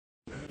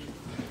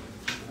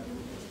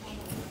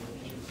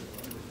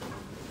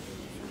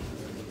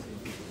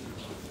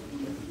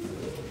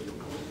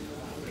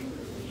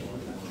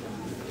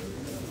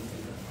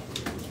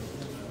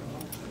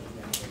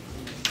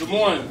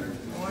morning.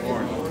 Good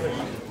morning.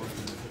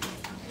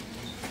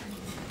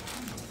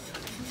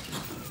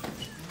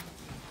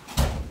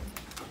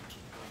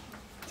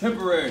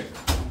 Temporary.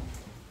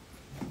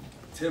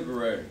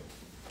 Temporary.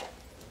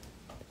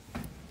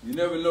 You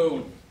never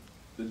know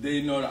the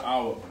day nor the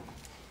hour.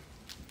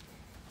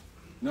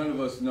 None of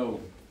us know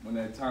when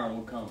that time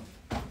will come.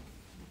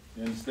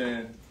 You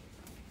understand?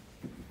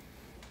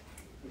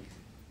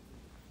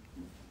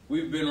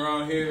 We've been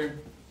around here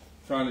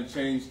trying to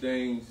change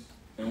things,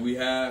 and we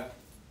have,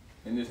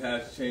 and this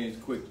has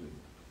changed quickly.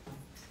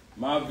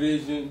 My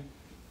vision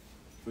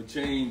for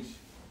change is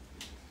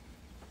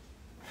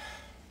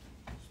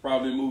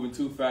probably moving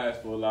too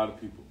fast for a lot of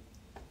people.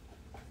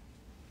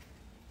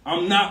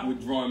 I'm not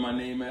withdrawing my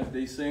name, as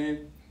they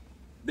saying.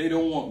 They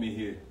don't want me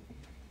here.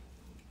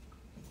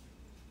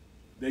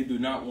 They do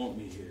not want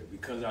me here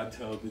because I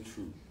tell the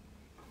truth.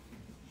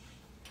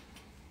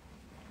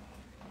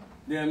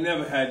 They have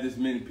never had this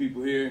many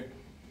people here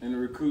in the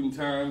recruiting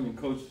time, and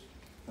Coach,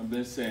 I've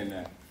been saying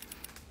that.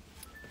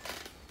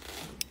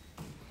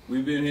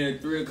 We've been here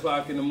at 3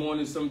 o'clock in the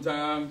morning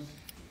sometimes.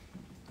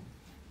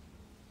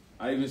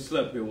 I even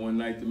slept here one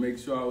night to make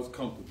sure I was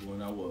comfortable,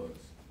 and I was.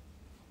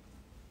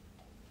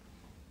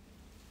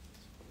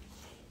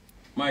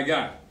 My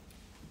God.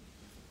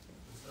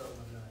 What's up,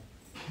 my guy?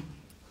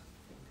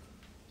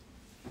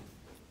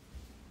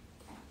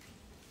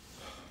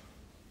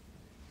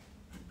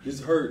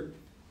 This hurt.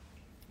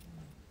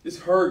 This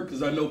hurt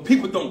because I know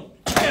people don't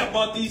care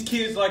about these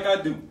kids like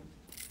I do.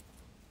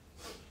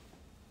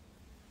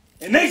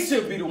 And they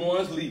should be the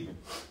ones leaving,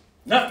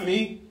 not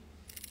me.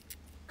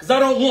 Because I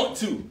don't want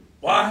to.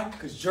 Why?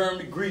 Because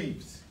Jeremy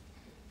grieves.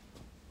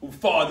 Who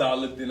father I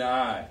looked in the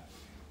eye.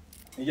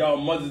 And y'all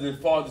mothers and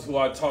fathers who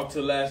I talked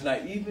to last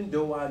night, even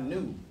though I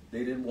knew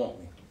they didn't want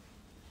me.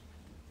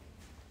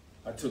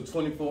 I took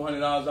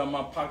 $2,400 out of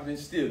my pocket and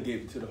still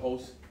gave it to the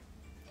host.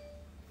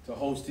 To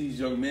host these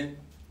young men.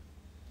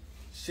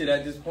 Shit,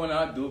 at this point,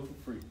 I'd do it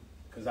for free.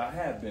 Because I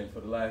have been for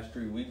the last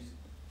 3 weeks.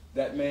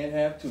 That man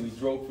have too. He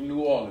drove from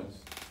New Orleans.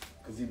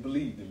 Because he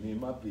believed in me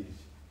and my vision.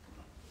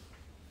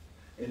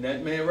 And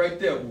that man right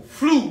there who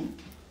flew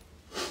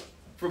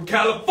from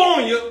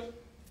California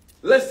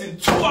less than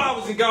 2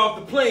 hours and got off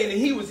the plane, and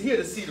he was here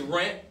to see the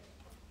ramp.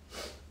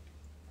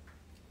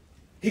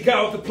 He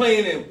got off the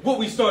plane, and what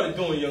we started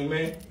doing, young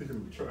man?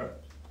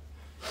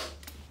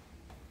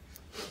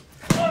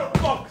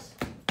 Motherfuckers.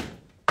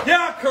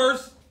 Yeah, I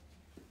curse.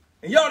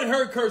 And y'all done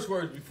heard curse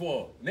words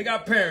before. And they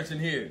got parents in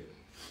here.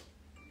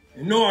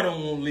 And no, I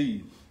don't want to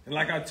leave. And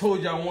like I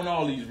told you, I want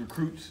all these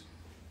recruits.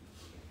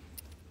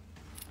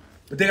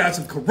 But they got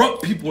some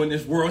corrupt people in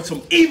this world,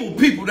 some evil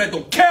people that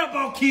don't care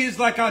about kids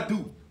like I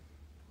do.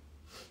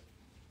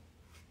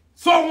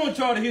 So I want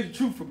y'all to hear the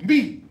truth from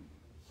me.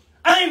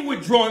 I ain't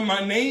withdrawing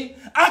my name.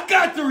 I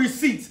got the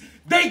receipts.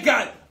 They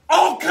got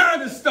all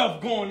kinds of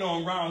stuff going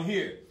on around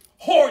here.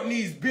 Hoarding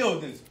these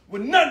buildings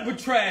with nothing but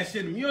trash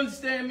in them. You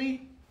understand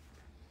me?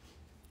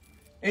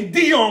 And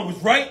Deion was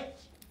right.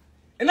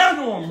 And I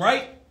know I'm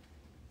right.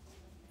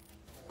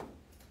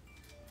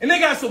 And they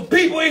got some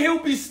people in here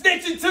who be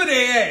snitching to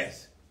their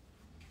ass.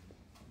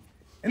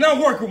 And I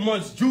work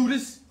amongst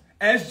Judas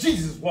as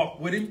Jesus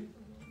walked with him.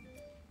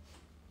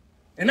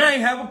 And I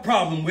ain't have a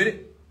problem with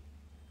it.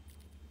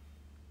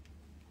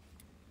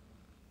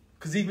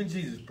 Because even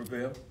Jesus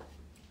prevailed.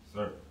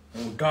 Sir.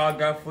 And what God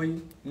got for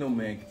you, no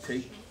man can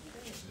take.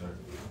 Sir.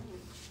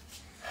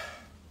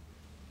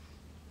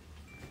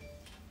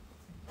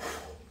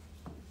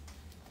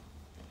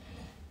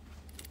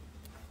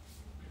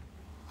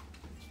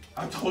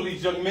 I told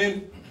these young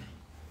men,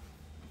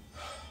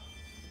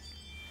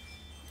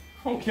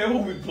 I don't care who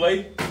we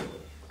play,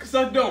 because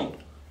I don't.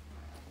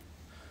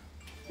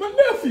 My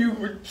nephew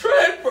was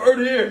transferred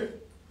here.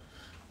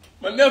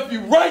 My nephew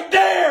right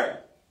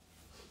there.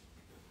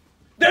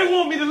 They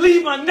want me to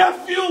leave my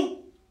nephew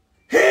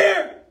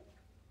here.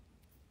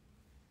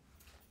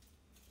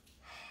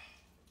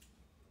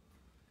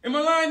 Am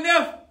I lying,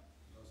 Neff? No,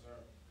 sir.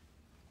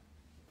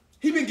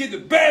 He been getting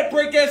a bad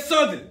break at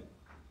Southern.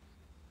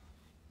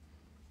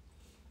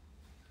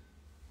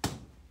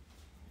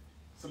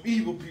 Some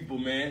evil people,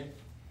 man,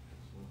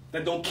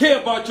 that don't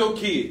care about your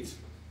kids.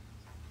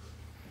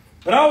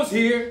 But I was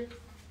here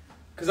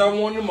because I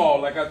wanted them all,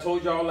 like I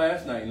told y'all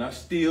last night, and I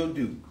still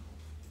do.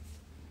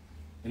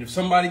 And if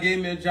somebody gave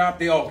me a job,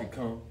 they all could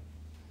come.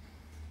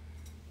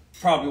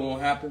 Probably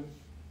won't happen.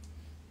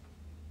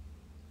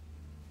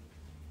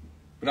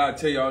 But I'll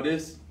tell y'all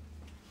this.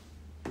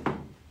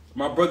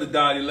 My brother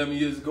died 11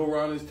 years ago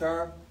around this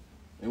time,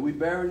 and we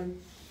buried him.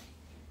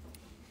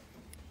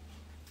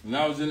 And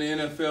I was in the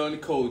NFL in the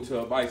cold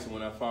tub icing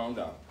when I found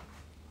out.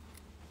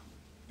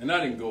 And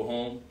I didn't go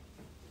home.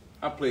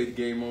 I played the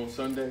game on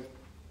Sunday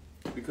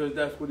because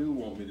that's what he would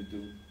want me to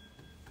do.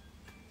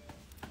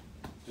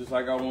 Just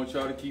like I want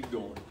y'all to keep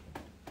going,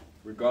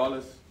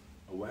 regardless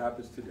of what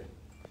happens today.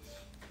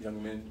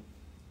 Young men,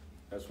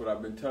 that's what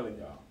I've been telling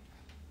y'all.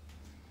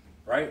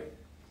 Right?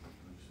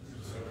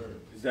 Yes, sir.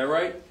 Is that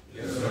right?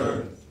 Yes,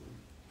 sir.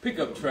 Pick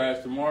up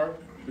trash tomorrow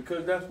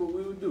because that's what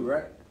we would do,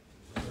 right?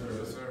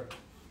 Yes, sir.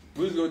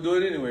 We was gonna do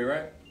it anyway,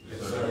 right?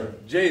 Yes, sir.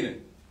 Jaden,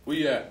 where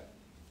you at?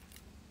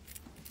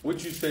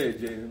 What you said,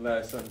 Jaden,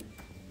 last Sunday?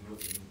 Do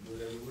it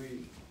every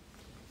week.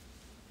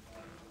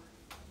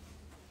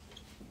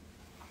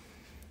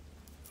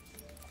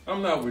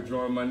 I'm not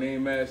withdrawing my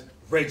name as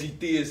Reggie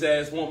Thea's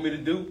ass want me to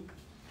do.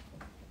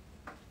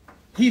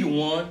 He the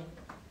one,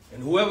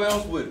 and whoever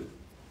else with him.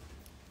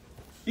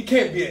 You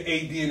can't be an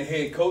AD and a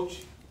head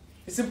coach.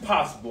 It's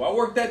impossible. I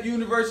worked at the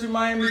University of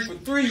Miami for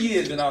 3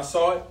 years and I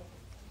saw it.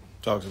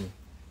 Talk to me.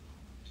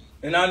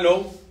 And I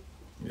know.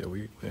 Yeah,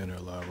 we in there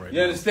live right You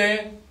now.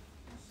 understand?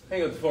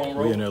 Hang up the phone,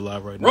 roll. We in there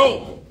live right now.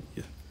 Roll!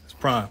 Yeah, it's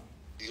prime.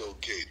 Be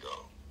okay,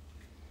 dog.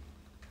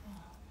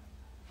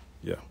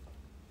 Yeah.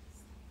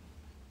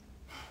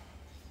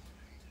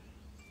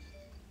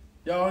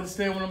 Y'all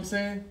understand what I'm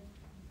saying?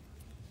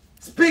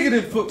 It's bigger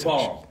than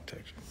football.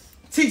 Protection.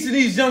 Teaching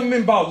these young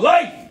men about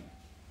life.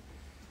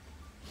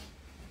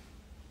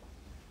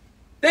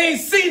 They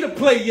ain't seen the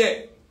play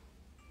yet.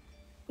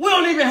 We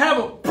don't even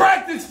have a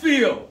practice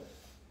field.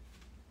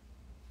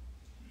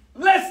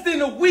 Less than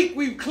a week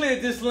we've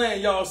cleared this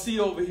land y'all see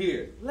over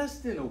here. Less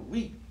than a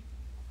week.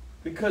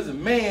 Because a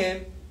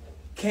man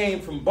came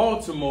from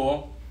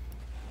Baltimore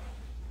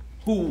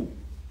who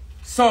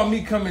saw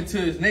me come into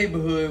his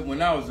neighborhood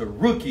when I was a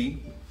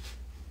rookie,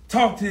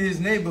 talked to his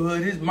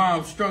neighborhood, his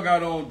mom strung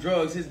out on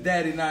drugs, his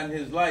daddy not in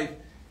his life,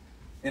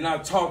 and I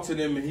talked to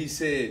them and he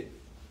said,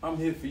 I'm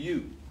here for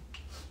you.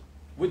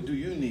 What do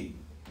you need?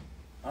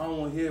 I don't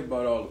want to hear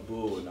about all the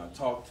bull. And I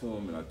talked to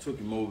him and I took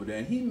him over there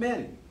and he met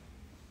him.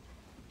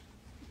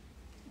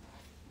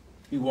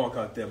 He walked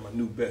out there, my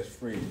new best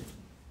friend.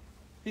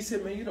 He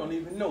said, man, you don't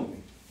even know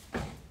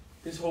me.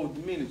 His whole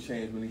demeanor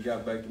changed when he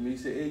got back to me. He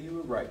said, hey, you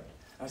were right.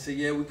 I said,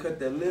 yeah, we cut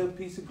that little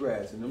piece of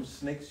grass and them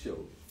snakes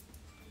showed.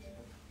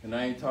 And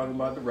I ain't talking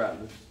about the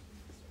rattlers.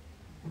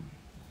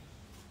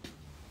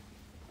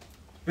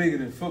 Bigger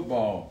than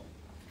football,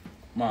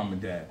 mom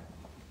and dad.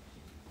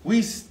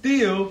 We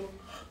still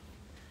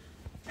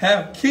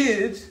have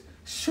kids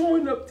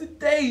showing up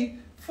today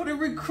for the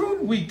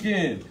recruit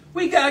weekend.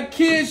 We got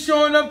kids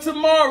showing up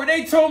tomorrow.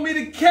 They told me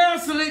to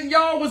cancel it and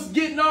y'all was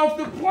getting off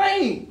the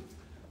plane.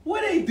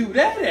 Where they do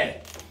that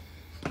at?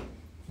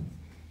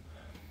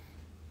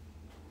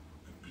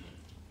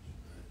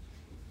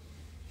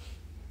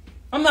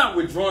 I'm not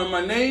withdrawing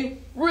my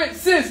name.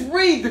 Sis,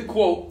 read the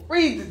quote.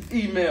 Read the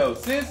email,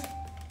 sis.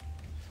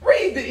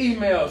 Read the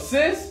email,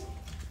 sis.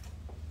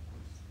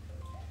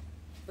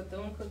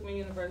 Bethune Cookman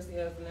University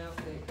has announced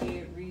that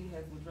Ed Reed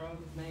has withdrawn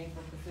his name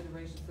from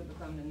consideration to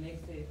become the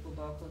next head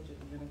football coach at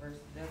the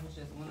university. That was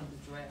just one of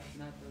the drafts,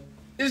 not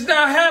the... It's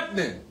not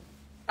happening.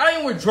 I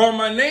ain't withdraw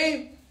my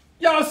name.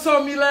 Y'all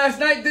saw me last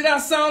night. Did I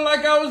sound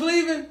like I was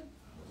leaving?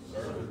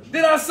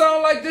 Did I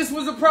sound like this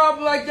was a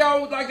problem, like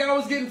y'all, like I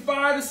was getting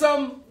fired or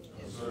something?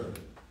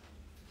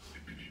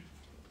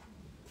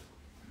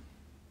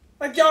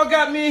 Like y'all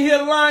got me in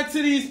here lying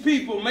to these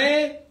people,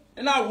 man.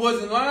 And I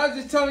wasn't lying. I was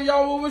just telling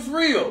y'all what was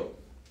real.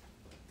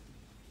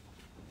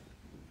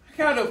 I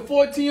got a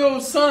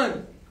 14-year-old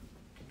son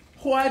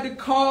who I had to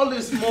call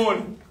this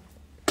morning.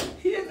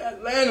 He in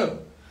Atlanta.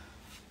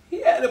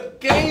 He had a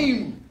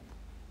game,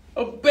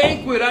 a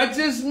banquet. I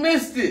just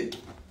missed it.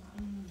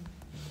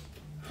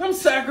 I'm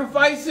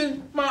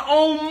sacrificing my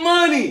own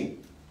money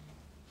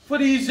for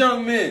these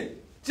young men.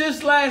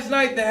 Just last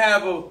night to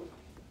have a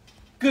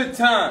good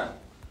time.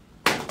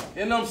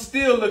 And I'm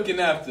still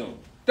looking after them.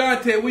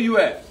 Dante, where you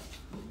at?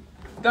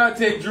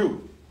 Dante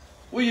Drew,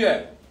 where you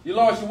at? You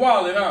lost your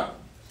wallet, huh?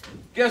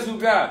 Guess who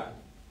got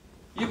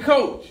it? Your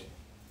coach.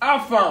 I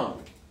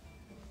found it.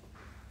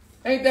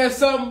 Ain't that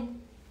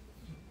something?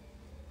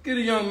 Get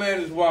a young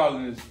man his wallet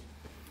and his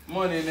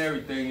money and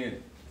everything in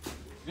it.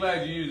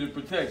 Glad you're using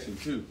protection,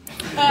 too.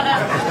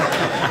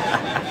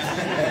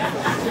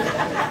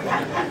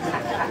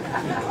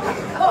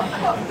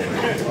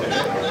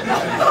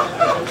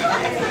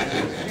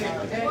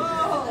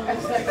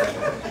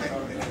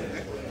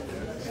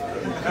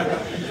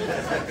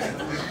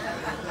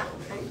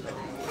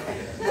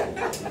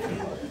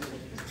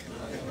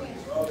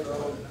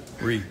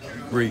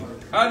 Read.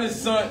 I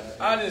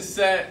just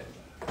sat,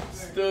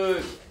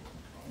 stood,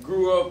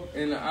 grew up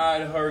in the eye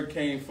of the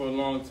hurricane for a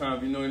long time.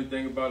 If you know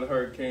anything about a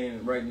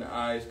hurricane, right in the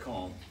eye is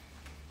calm.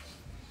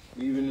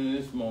 Even in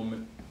this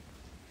moment,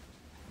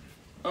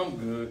 I'm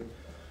good.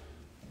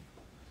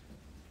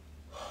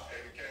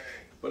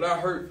 But I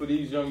hurt for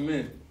these young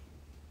men.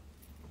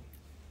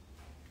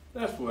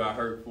 That's what I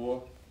hurt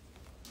for.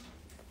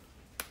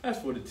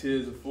 That's what the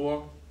tears are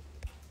for.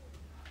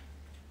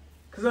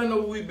 Because I know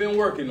what we've been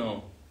working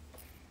on.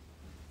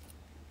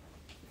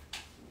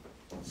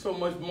 So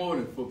much more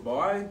than football.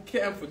 I ain't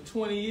camped for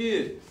 20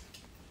 years.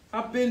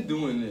 I've been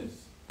doing this,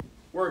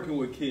 working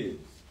with kids.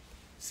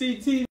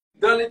 CT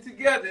done it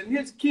together, and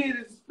his kid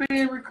is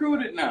being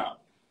recruited now.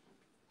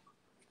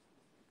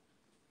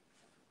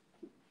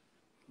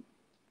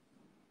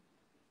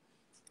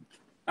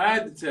 I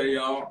had to tell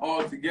y'all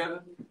all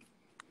together,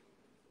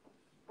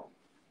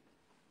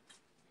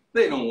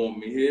 they don't want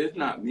me here. It's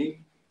not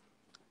me.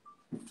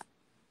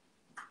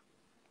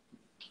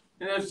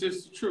 And that's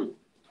just the truth.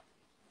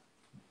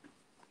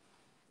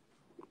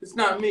 It's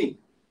not me.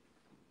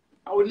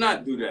 I would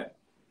not do that.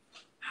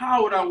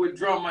 How would I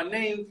withdraw my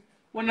name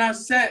when I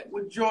sat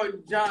with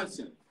Jordan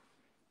Johnson?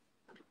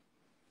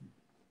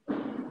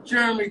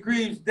 Jeremy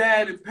Greaves'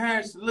 dad and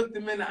parents looked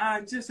him in the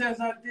eye just as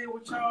I did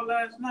with y'all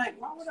last night.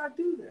 Why would I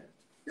do that?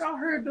 Y'all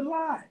heard the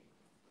lie.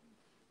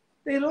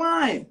 They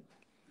lying.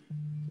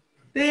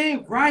 They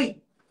ain't right.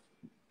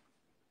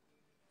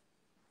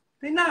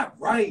 They not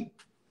right.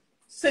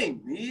 Say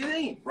me, it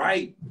ain't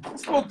right. I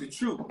spoke the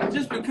truth.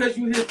 Just because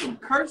you hear some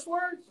curse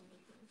words?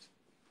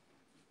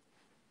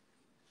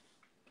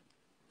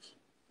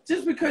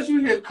 Just because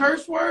you hear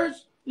curse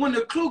words? When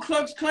the Ku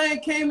Klux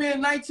Klan came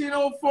in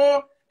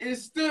 1904 and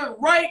stood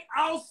right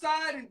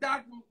outside and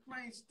Dr.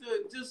 McClain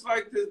stood just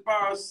like this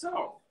by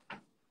herself.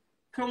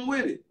 Come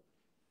with it.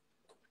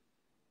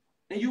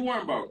 And you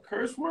weren't about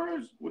curse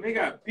words? When they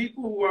got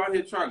people who are out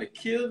here trying to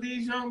kill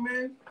these young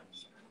men?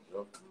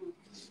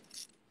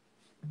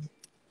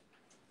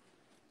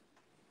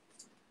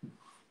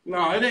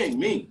 No, it ain't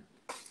me.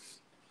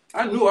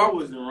 I knew I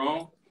wasn't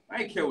wrong.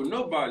 I ain't care what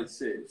nobody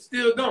said.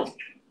 Still don't.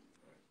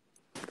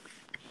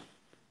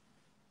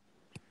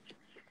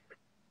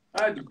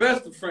 I had the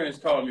best of friends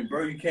calling me,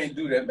 bro, you can't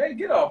do that. Man,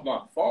 get off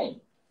my phone.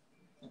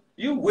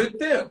 You with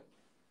them.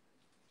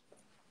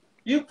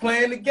 You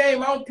playing the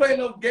game. I don't play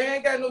no game. I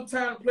ain't got no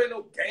time to play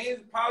no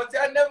games, politics.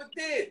 I never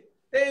did.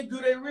 They didn't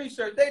do their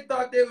research. They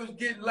thought they was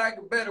getting, lack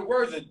of better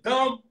words, a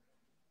dumb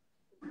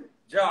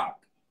jock.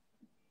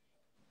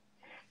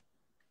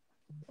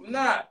 I'm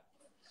not.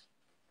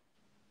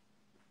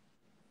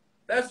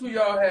 That's who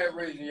y'all had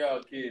raising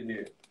y'all kid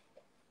here.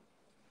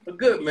 But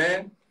good,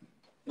 man.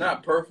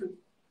 Not perfect.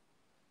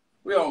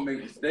 We all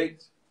make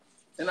mistakes.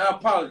 And I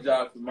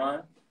apologize for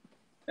mine.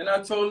 And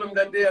I told them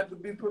that they have to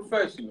be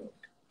professional.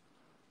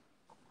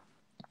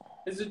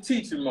 It's a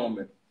teaching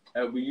moment,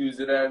 as we use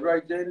it as,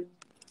 right, Jaden?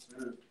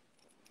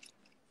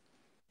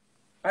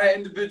 I had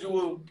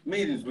individual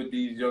meetings with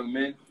these young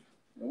men,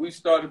 and we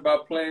started by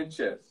playing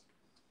chess.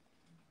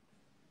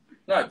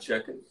 Not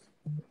checkers.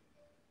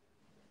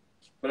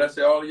 But I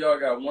said, all of y'all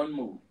got one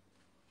move.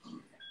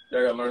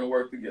 Y'all got to learn to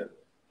work together.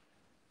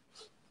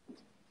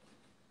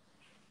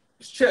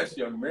 It's chess,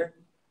 young man.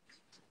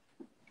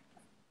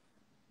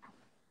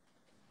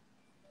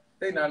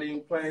 They not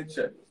even playing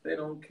checkers. They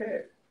don't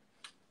care.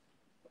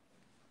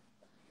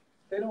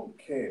 They don't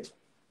care.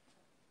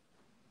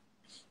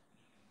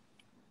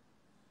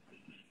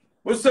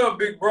 What's up,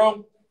 big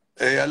bro?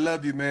 Hey, I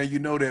love you, man. You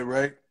know that,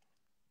 right?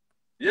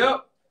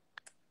 Yep.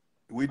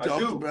 We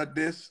talked about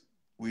this.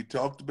 We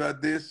talked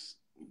about this.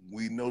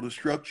 We know the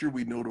structure.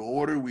 We know the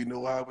order. We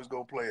know how it was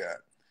going to play out.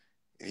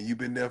 And you've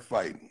been there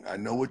fighting. I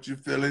know what you're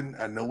feeling.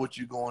 I know what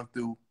you're going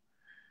through.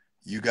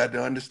 You got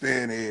to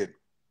understand, Ed,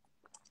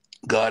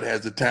 God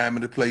has a time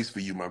and a place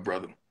for you, my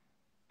brother.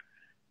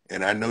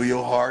 And I know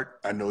your heart.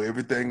 I know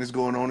everything that's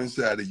going on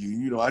inside of you.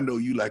 You know, I know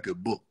you like a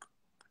book.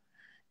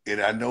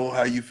 And I know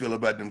how you feel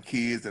about them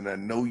kids, and I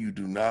know you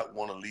do not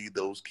want to leave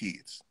those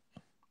kids.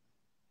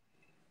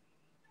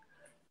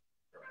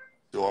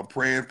 So I'm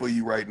praying for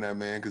you right now,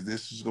 man, because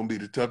this is going to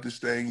be the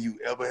toughest thing you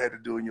ever had to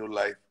do in your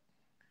life.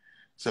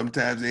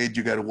 Sometimes, Ed,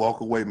 you got to walk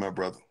away, my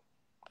brother.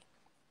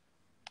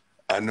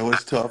 I know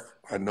it's tough.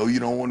 I know you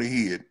don't want to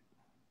hear it.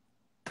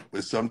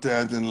 But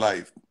sometimes in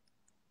life,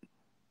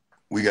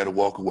 we got to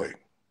walk away.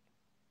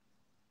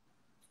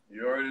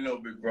 You already know,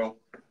 big bro.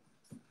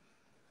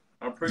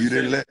 I appreciate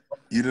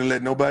You didn't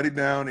let nobody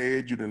down,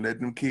 Ed. You didn't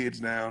let them kids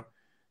down.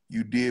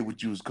 You did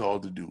what you was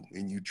called to do,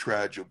 and you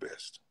tried your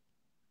best.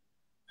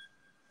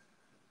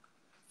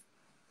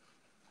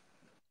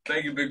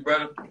 Thank you, big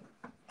brother.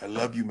 I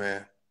love you,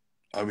 man.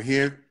 I'm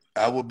here.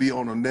 I will be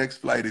on the next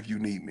flight if you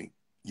need me.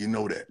 You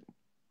know that.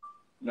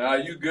 Nah,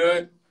 you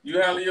good.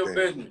 You handle your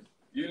business.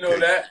 You know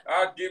that.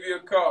 I'll give you a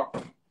call.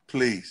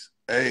 Please.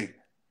 Hey,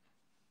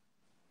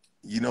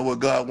 you know what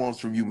God wants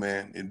from you,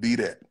 man, and be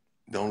that.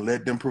 Don't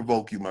let them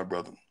provoke you, my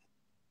brother.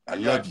 I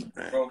love you,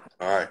 man. Bro.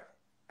 All right.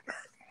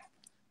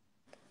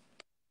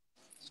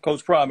 It's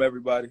Coach Prime,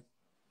 everybody.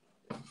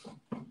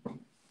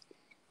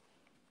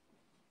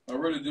 I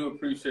really do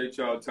appreciate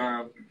y'all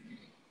time,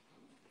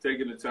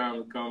 taking the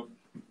time to come,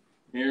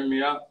 hearing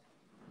me out.